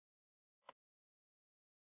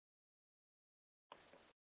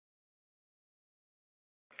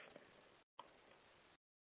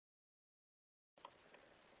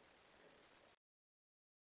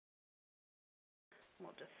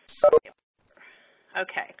 We'll just,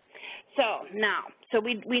 okay. So now,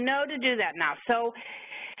 we know to do that now. So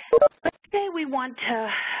let's say we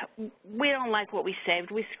don't like what we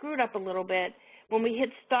saved. We screwed up a little bit. When we hit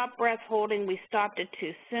stop breath holding, we stopped it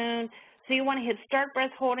too soon. So you want to hit start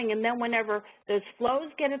breath holding, and then whenever those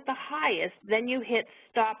flows get at the highest, then you hit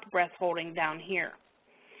stop breath holding down here.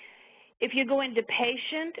 If you go into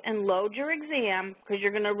patient and load your exam, because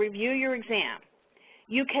you're going to review your exam,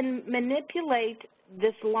 you can manipulate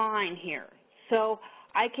this line here. So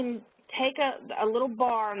I can take a little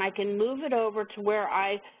bar and I can move it over to where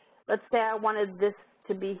let's say I wanted this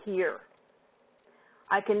to be here.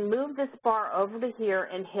 I can move this bar over to here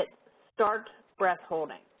and hit start breath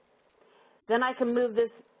holding. Then I can move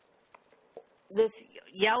this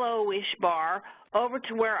yellowish bar over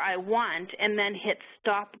to where I want and then hit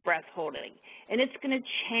stop breath holding. And it's going to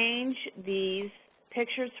change these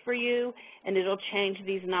pictures for you, and it'll change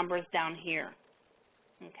these numbers down here.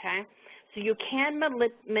 Okay? So you can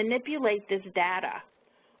manipulate this data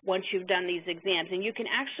once you've done these exams, and you can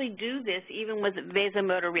actually do this even with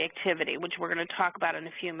vasomotor reactivity, which we're going to talk about in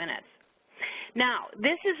a few minutes. Now,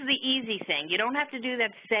 this is the easy thing. You don't have to do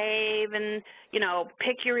that save and,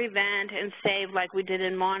 pick your event and save like we did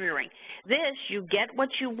in monitoring. This, you get what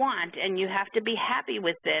you want, and you have to be happy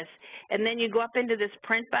with this, and then you go up into this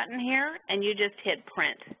print button here, and you just hit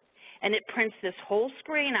print. And it prints this whole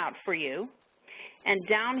screen out for you, and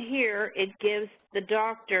down here it gives the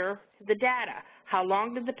doctor the data. How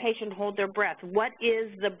long did the patient hold their breath? What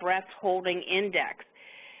is the breath holding index?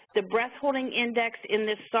 The breath holding index in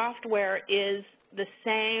this software is the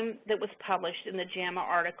same that was published in the JAMA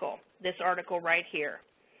article, this article right here.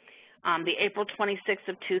 The April 26th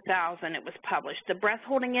of 2000, it was published. The breath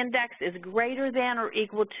holding index is greater than or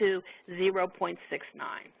equal to 0.69.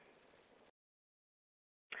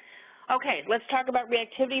 Okay, let's talk about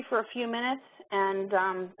reactivity for a few minutes,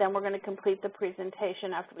 and then we're going to complete the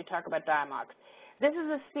presentation after we talk about Diamox. This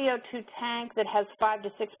is a CO2 tank that has 5 to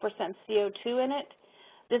 6% CO2 in it.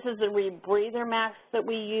 This is the rebreather mask that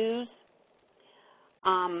we use.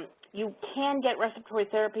 You can get respiratory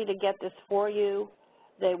therapy to get this for you.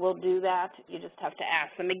 They will do that. You just have to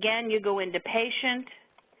ask them. Again, you go into patient,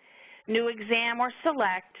 new exam or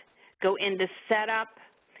select, go into setup,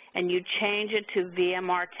 and you change it to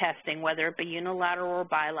VMR testing, whether it be unilateral or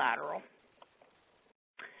bilateral.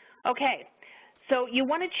 Okay, so you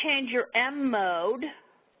want to change your M mode.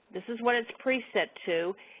 This is what it's preset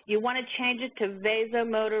to. You want to change it to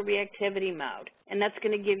vasomotor reactivity mode, and that's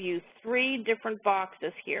going to give you 3 different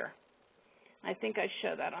boxes here. I think I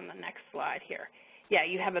show that on the next slide here. Yeah,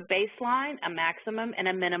 you have a baseline, a maximum, and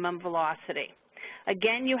a minimum velocity.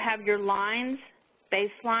 Again, you have your lines,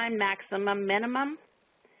 baseline, maximum, minimum,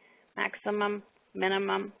 maximum,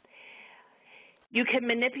 minimum. You can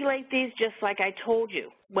manipulate these just like I told you.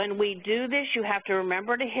 When we do this, you have to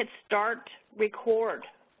remember to hit start record.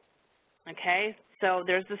 Okay, so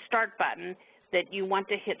there's the start button that you want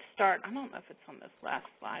to hit start. I don't know if it's on this last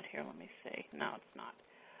slide here. Let me see. No, it's not.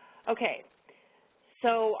 Okay,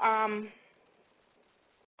 so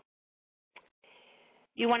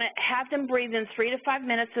you want to have them breathe in 3 to 5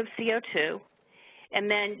 minutes of CO2,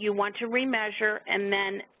 and then you want to remeasure, and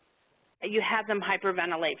then you have them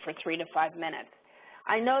hyperventilate for 3 to 5 minutes.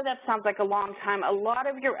 I know that sounds like a long time. A lot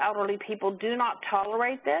of your elderly people do not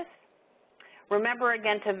tolerate this. Remember,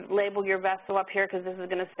 again, to label your vessel up here because this is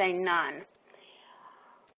going to say none.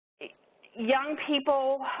 Young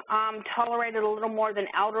people tolerate it a little more than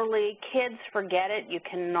elderly. Kids, forget it. You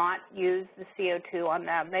cannot use the CO2 on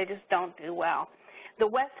them. They just don't do well. The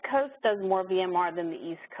West Coast does more VMR than the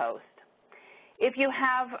East Coast. If you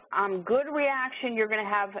have good reaction, you're going to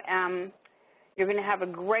have a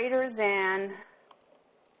greater than,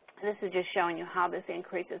 this is just showing you how this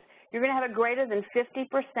increases. You're going to have a greater than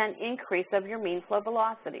 50% increase of your mean flow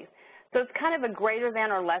velocities. So it's kind of a greater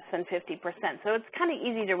than or less than 50%. So it's kind of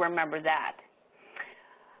easy to remember that.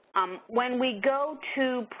 When we go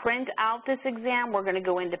to print out this exam, we're going to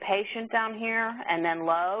go into patient down here and then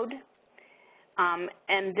load.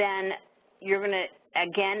 And then you're going to,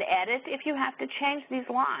 again, edit if you have to change these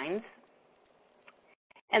lines.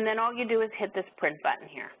 And then all you do is hit this print button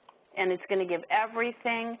here. And it's going to give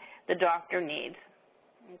everything the doctor needs,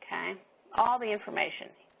 okay? All the information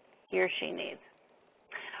he or she needs.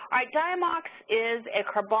 All right, Diamox is a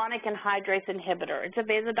carbonic anhydrase inhibitor. It's a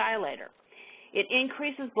vasodilator. It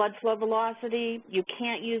increases blood flow velocity. You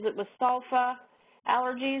can't use it with sulfa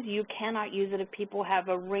allergies. You cannot use it if people have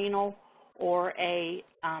a renal or a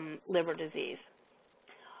liver disease.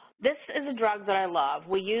 This is a drug that I love.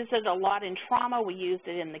 We use it a lot in trauma. We used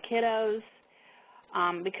it in the kiddos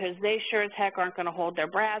because they sure as heck aren't going to hold their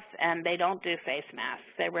breath, and they don't do face masks.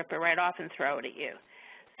 They rip it right off and throw it at you.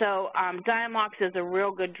 So Diamox is a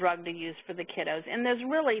real good drug to use for the kiddos, and there's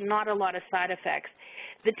really not a lot of side effects.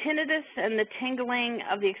 The tinnitus and the tingling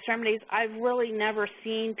of the extremities, I've really never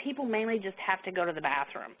seen. People mainly just have to go to the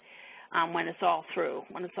bathroom when it's all through,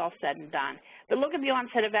 when it's all said and done. But look at the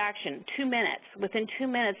onset of action, 2 minutes. Within 2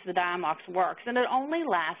 minutes, the Diamox works, and it only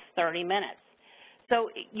lasts 30 minutes. So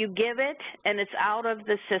you give it, and it's out of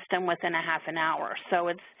the system within a half an hour. So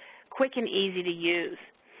it's quick and easy to use.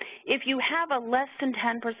 If you have a less than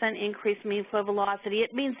 10% increased mean flow velocity,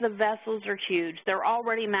 it means the vessels are huge. They're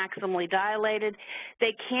already maximally dilated.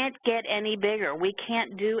 They can't get any bigger. We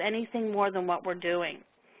can't do anything more than what we're doing.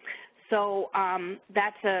 So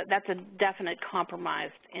that's a definite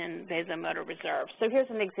compromise in vasomotor reserve. So here's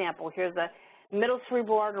an example. Here's a middle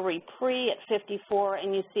cerebral artery pre at 54,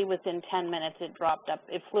 and you see within 10 minutes it dropped up,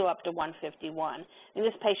 it flew up to 151. And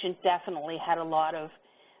this patient definitely had a lot of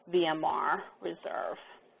VMR reserve.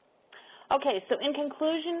 Okay, so in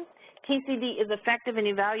conclusion, TCD is effective in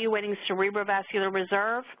evaluating cerebrovascular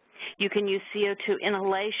reserve. You can use CO2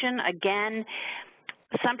 inhalation. Again,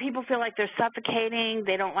 some people feel like they're suffocating,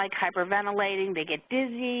 they don't like hyperventilating, they get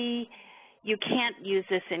dizzy. You can't use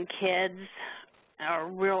this in kids or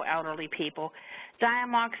real elderly people.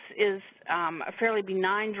 Diamox is a fairly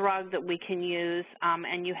benign drug that we can use,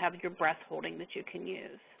 and you have your breath holding that you can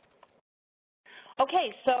use.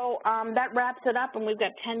 Okay, so that wraps it up, and we've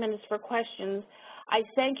got 10 minutes for questions. I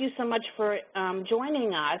thank you so much for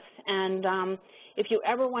joining us, and if you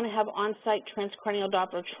ever want to have on-site transcranial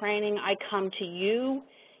Doppler training, I come to you.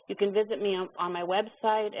 You can visit me on my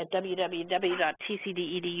website at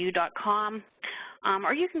www.tcdedu.com,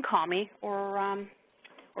 or you can call me or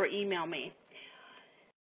email me.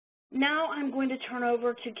 Now I'm going to turn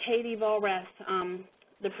over to Katie Volreth,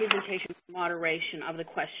 the presentation moderation of the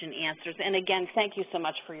question answers. And again, thank you so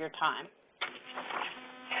much for your time.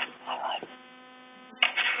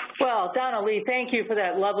 Well, Donna Lee, thank you for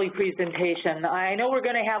that lovely presentation. I know we're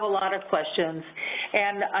going to have a lot of questions,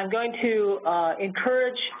 and I'm going to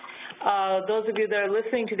encourage those of you that are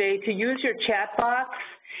listening today to use your chat box,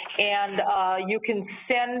 and you can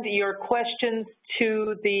send your questions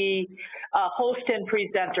to the host and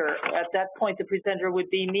presenter. At that point, the presenter would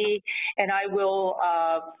be me, and I will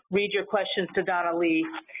read your questions to Donna Lee,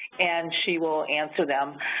 and she will answer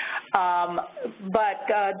them.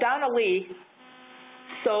 Donna Lee,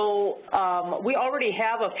 so we already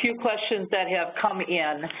have a few questions that have come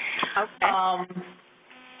in. Okay.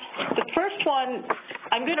 The first one,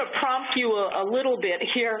 I'm going to prompt you a little bit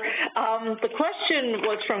here. The question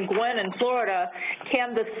was from Gwen in Florida.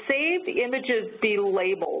 Can the saved images be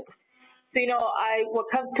labeled? So, you know, what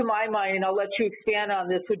comes to my mind, and I'll let you expand on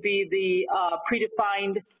this, would be the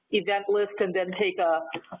predefined event list and then take a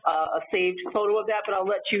saved photo of that, but I'll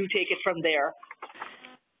let you take it from there.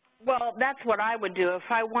 Well, that's what I would do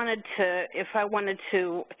if I wanted to,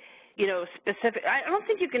 you know, specific. I don't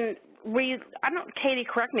think you can Katie,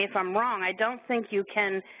 correct me if I'm wrong. I don't think you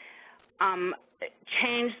can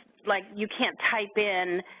change, like you can't type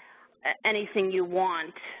in anything you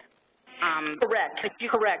want. Correct.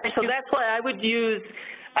 Correct. So that's why I would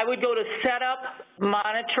go to setup,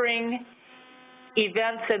 monitoring,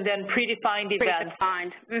 events, and then predefined events.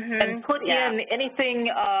 Predefined. And put in anything,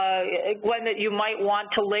 Gwen, that you might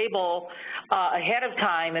want to label ahead of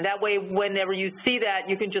time, and that way whenever you see that,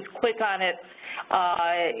 you can just click on it,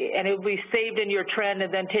 and it will be saved in your trend,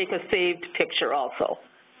 and then take a saved picture also.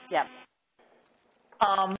 Yeah.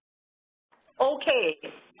 Okay.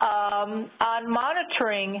 On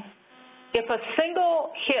monitoring, if a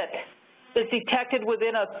single hit is detected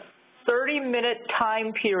within a 30-minute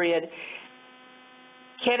time period,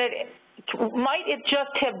 might it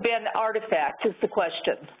just have been artifact is the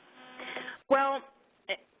question. Well,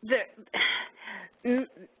 I'm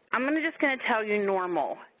just going to tell you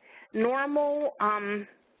normal. Normal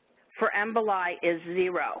for emboli is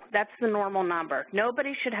 0. That's the normal number.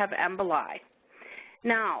 Nobody should have emboli.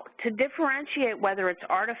 Now, to differentiate whether it's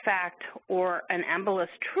artifact or an embolus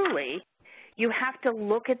truly, you have to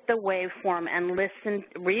look at the waveform and listen,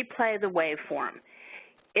 replay the waveform.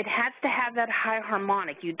 It has to have that high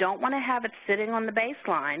harmonic. You don't want to have it sitting on the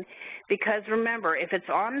baseline because, remember, if it's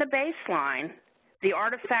on the baseline, the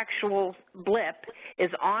artifactual blip is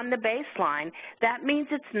on the baseline, that means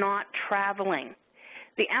it's not traveling.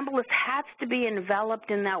 The embolus has to be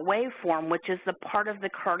enveloped in that waveform, which is the part of the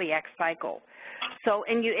cardiac cycle. So,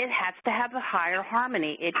 and it has to have a higher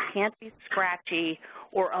harmony. It can't be scratchy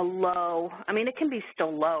or a low. I mean, it can be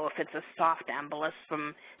still low if it's a soft embolus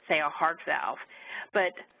from, say, a heart valve.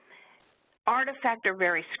 But artifact are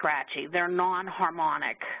very scratchy. They're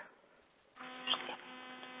non-harmonic.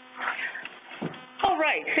 All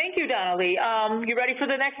right. Thank you, Donnelly. You ready for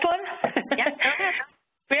the next one? Yes, go ahead.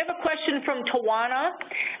 We have a question from Tawana.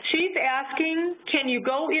 She's asking, can you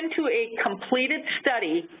go into a completed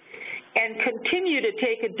study and continue to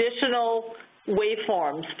take additional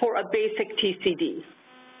waveforms for a basic TCD?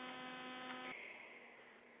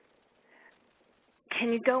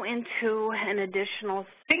 Can you go into an additional?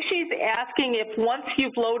 I think she's asking if once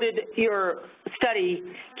you've loaded your study,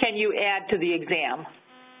 can you add to the exam?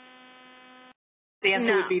 The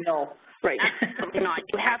answer would be no. Right. Absolutely not.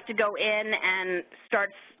 You have to go in and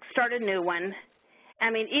start a new one.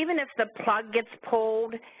 I mean, even if the plug gets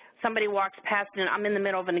pulled, somebody walks past and I'm in the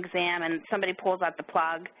middle of an exam and somebody pulls out the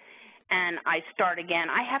plug and I start again,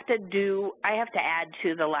 I have to add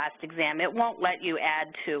to the last exam. It won't let you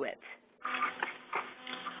add to it.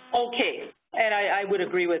 Okay, and I would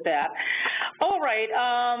agree with that. All right,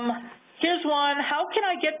 here's one. How can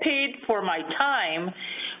I get paid for my time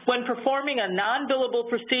when performing a non-billable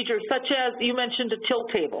procedure such as you mentioned a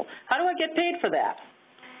tilt table? How do I get paid for that?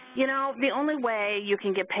 You know, the only way you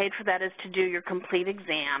can get paid for that is to do your complete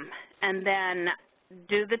exam and then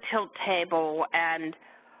do the tilt table and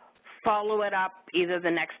follow it up either the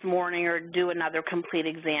next morning or do another complete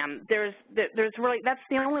exam. There's really, that's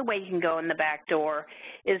the only way you can go in the back door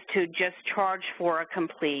is to just charge for a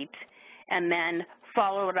complete and then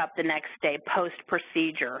follow it up the next day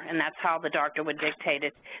post-procedure, and that's how the doctor would dictate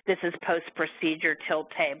it. This is post-procedure tilt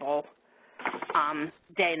table,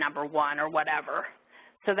 day number 1 or whatever.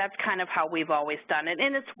 So that's kind of how we've always done it,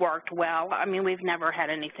 and it's worked well. I mean, we've never had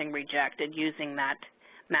anything rejected using that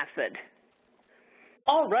method.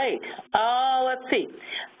 All right. Let's see.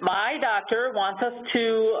 My doctor wants us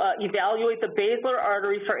to evaluate the basilar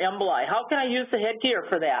artery for emboli. How can I use the headgear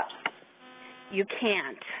for that? You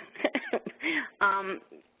can't.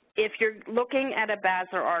 If you're looking at a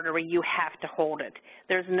basilar artery, you have to hold it.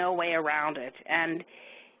 There's no way around it, and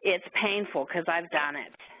it's painful because I've done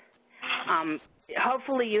it.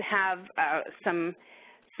 Hopefully you have some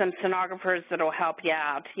sonographers that will help you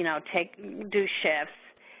out, you know, do shifts.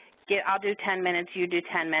 I'll do 10 minutes, you do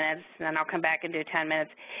 10 minutes, and then I'll come back and do 10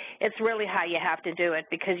 minutes. It's really how you have to do it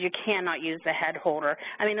because you cannot use the head holder.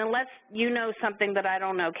 I mean, unless you know something that I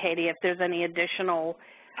don't know, Katie, if there's any additional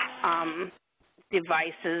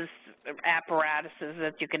devices, apparatuses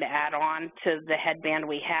that you could add on to the headband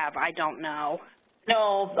we have, I don't know.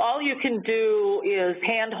 No, all you can do is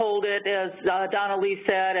hand hold it, as Donnelly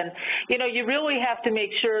said, and, you know, you really have to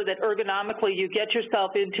make sure that ergonomically you get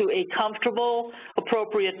yourself into a comfortable,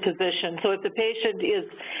 appropriate position. So if the patient is,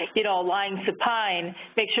 you know, lying supine,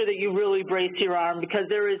 make sure that you really brace your arm because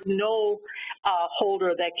there is no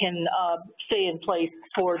holder that can stay in place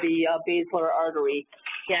for the basilar artery.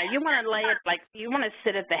 Yeah, you want to lay it like, you want to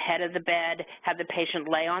sit at the head of the bed, have the patient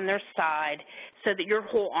lay on their side so that your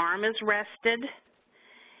whole arm is rested.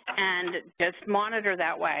 And just monitor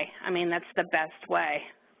that way. I mean, that's the best way.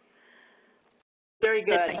 Very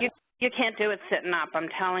good. You can't do it sitting up. I'm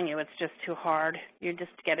telling you, it's just too hard. You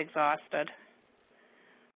just get exhausted.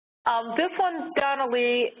 This one,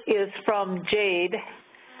 Donnelly, is from Jade.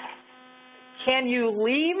 Can you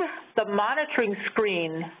leave the monitoring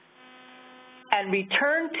screen and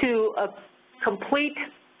return to a complete,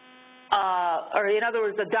 or in other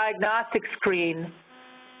words, a diagnostic screen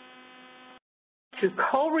to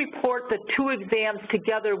co-report the 2 exams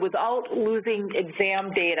together without losing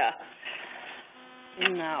exam data?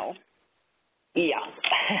 No. Yeah.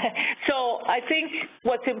 So I think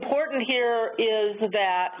what's important here is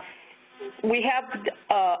that we have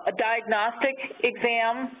a diagnostic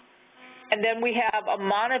exam, and then we have a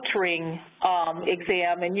monitoring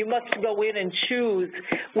exam, and you must go in and choose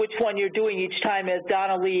which one you're doing each time, as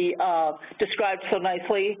Donnelly described so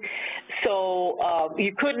nicely. So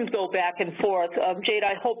you couldn't go back and forth. Jade,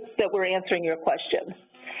 I hope that we're answering your question.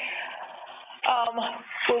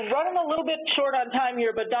 We're running a little bit short on time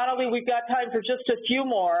here, but Donnelly, we've got time for just a few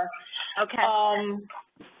more. Okay.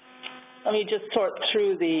 Let me just sort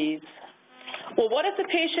through these. Well, what if the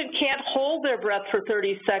patient can't hold their breath for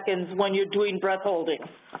 30 seconds when you're doing breath holding?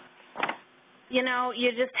 You know,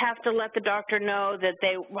 you just have to let the doctor know that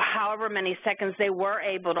they, however many seconds they were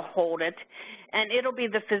able to hold it, and it'll be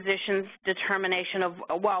the physician's determination of,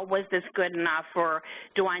 well, was this good enough, or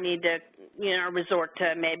do I need to, you know, resort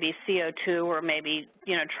to maybe CO2 or maybe,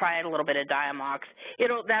 you know, try a little bit of Diamox.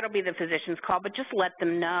 That'll be the physician's call, but just let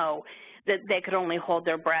them know that they could only hold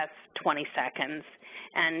their breath 20 seconds.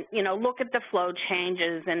 And, you know, look at the flow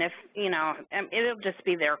changes, and if, you know, it'll just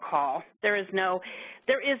be their call. There is no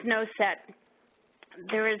set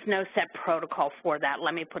protocol for that,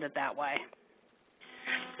 let me put it that way.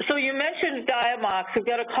 So you mentioned Diamox. We've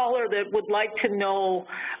got a caller that would like to know,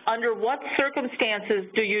 under what circumstances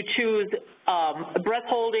do you choose breath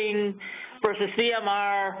holding versus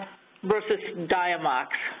VMR versus Diamox?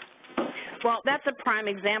 Well, that's a prime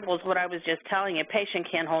example is what I was just telling you. A patient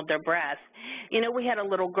can't hold their breath. You know, we had a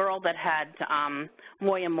little girl that had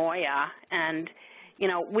moya, and you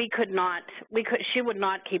know, she would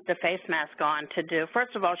not keep the face mask on to do,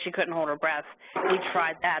 first of all, she couldn't hold her breath. We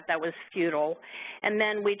tried that. That was futile. And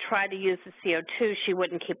then we tried to use the CO2. She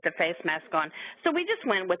wouldn't keep the face mask on. So we just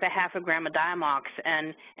went with a half a gram of Diamox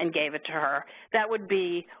and gave it to her. That would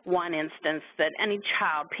be one instance that any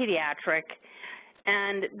child, pediatric,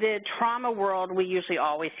 and the trauma world, we usually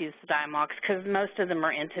always use the Diamox because most of them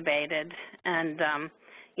are intubated and,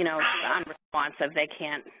 you know, unresponsive. They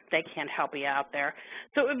can't help you out there.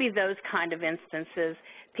 So it would be those kind of instances,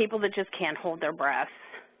 people that just can't hold their breath.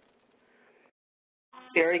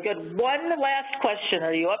 Very good. One last question.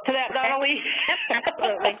 Are you up to that, Donnelly?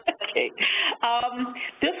 Absolutely. Okay.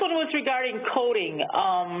 This one was regarding coding.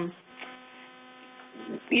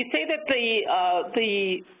 You say that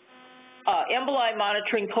the emboli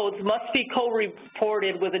monitoring codes must be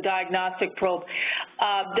co-reported with a diagnostic probe.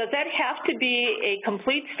 Does that have to be a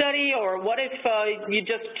complete study, or what if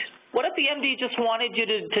what if the MD just wanted you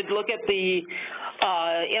to look at the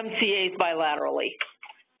MCAs bilaterally?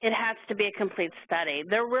 It has to be a complete study.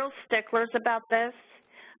 They're real sticklers about this.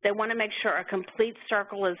 They want to make sure a complete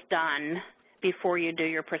circle is done before you do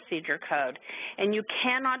your procedure code. And you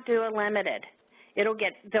cannot do a limited. They'll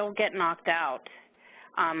get knocked out.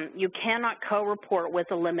 You cannot co-report with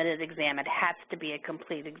a limited exam. It has to be a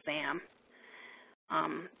complete exam.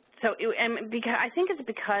 I think it's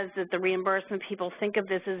because that the reimbursement people think of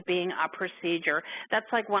this as being a procedure. That's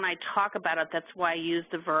like when I talk about it, that's why I use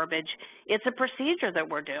the verbiage. It's a procedure that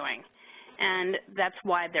we're doing, and that's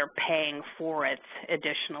why they're paying for it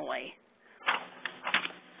additionally.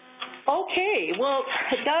 Okay, well,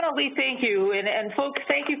 Donnelly, thank you, and folks,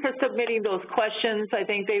 thank you for submitting those questions. I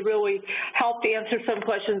think they really helped answer some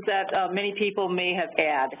questions that many people may have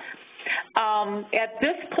had. At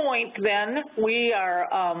this point, then, we are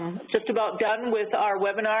just about done with our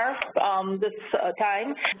webinar this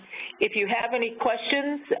time. If you have any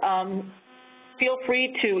questions, feel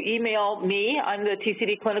free to email me. I'm the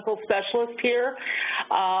TCD clinical specialist here.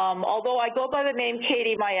 Although I go by the name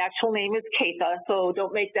Katie, my actual name is Keitha, so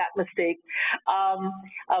don't make that mistake.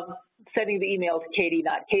 Sending the email to Katie,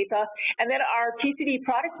 not Keitha. And then our TCD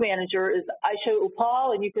product manager is Aisha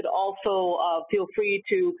Upal, and you could also feel free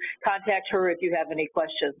to contact her if you have any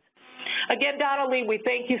questions. Again, Donnelly, we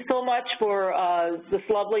thank you so much for this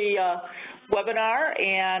lovely webinar,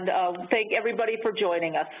 and thank everybody for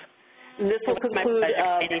joining us. And this will conclude,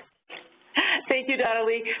 thank you,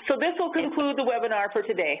 Donnelly. So this will conclude the webinar for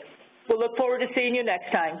today. We'll look forward to seeing you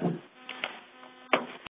next time.